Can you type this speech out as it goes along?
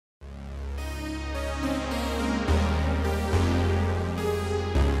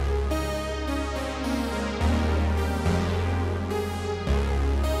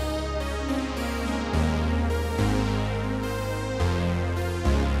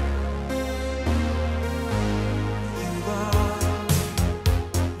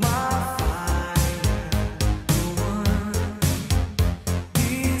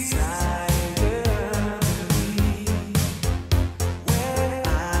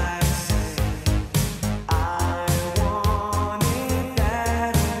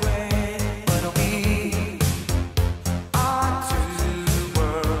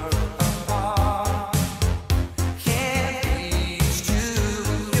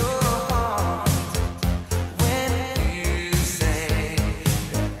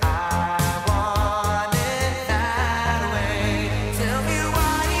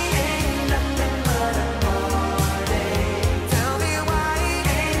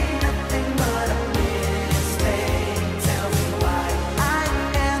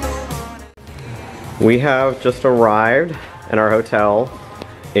We have just arrived in our hotel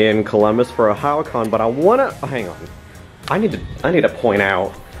in Columbus for Ohayocon, but I wanna, hang on. I need to point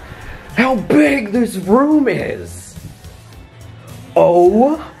out how big this room is.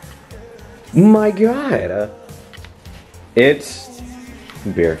 Oh my God. It's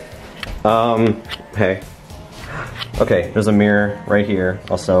beer. Hey. Okay, there's a mirror right here.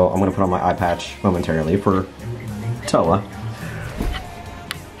 Also, I'm gonna put on my eye patch momentarily for Toa.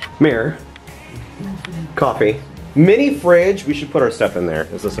 Mirror. Coffee. Mini fridge. We should put our stuff in there.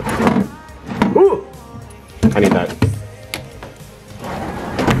 Is this a... Ooh! I need that.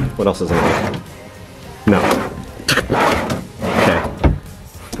 What else is in there? No. Okay.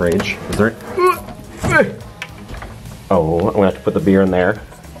 Fridge. Is there... Oh, I'm gonna have to put the beer in there.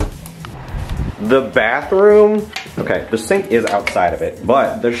 The bathroom... Okay, the sink is outside of it,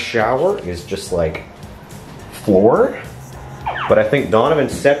 but the shower is just like floor. But I think Donovan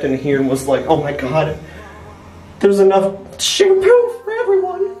stepped in here and was like, oh my God, there's enough shampoo for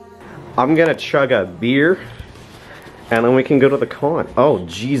everyone. I'm gonna chug a beer and then we can go to the con. Oh,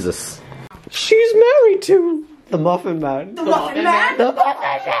 Jesus. She's married to the Muffin Man. The Muffin Man? The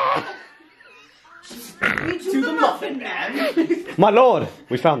Muffin Man! To the Muffin Man. My lord,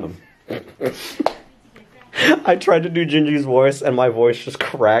 we found them. I tried to do Gingy's voice and my voice just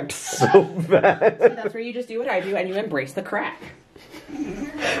cracked so bad. That's where you just do what I do and you embrace the crack.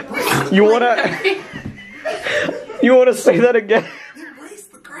 You wanna say that again? Embrace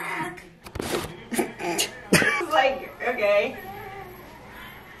the crack. Like, okay.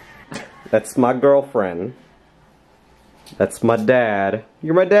 That's my girlfriend. That's my dad.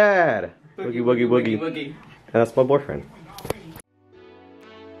 You're my dad. Boogie, woogie, woogie. And that's my boyfriend.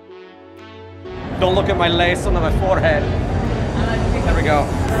 Don't look at my lace on my forehead. There we go.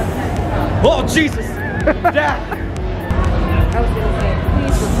 Oh, Jesus! Dad! I was gonna say,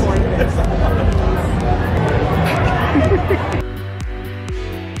 please record this.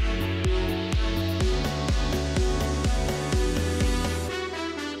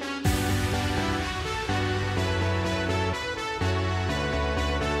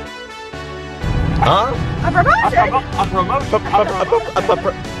 Huh? A promotion! A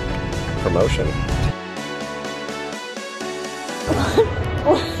promotion. Promotion.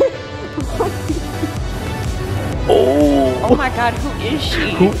 Oh. Oh my God, who is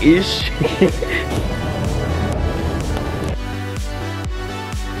she? Who is she?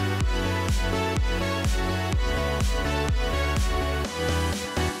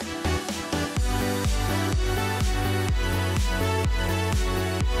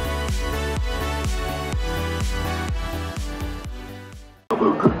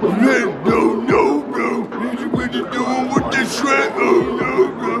 No. What you doing with this shrimp? No.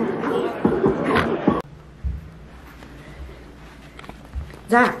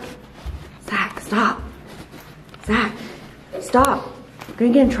 Zach, stop. Zach, stop. We're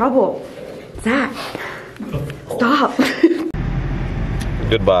gonna get in trouble. Zach, stop.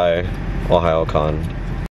 Goodbye, Ohayocon.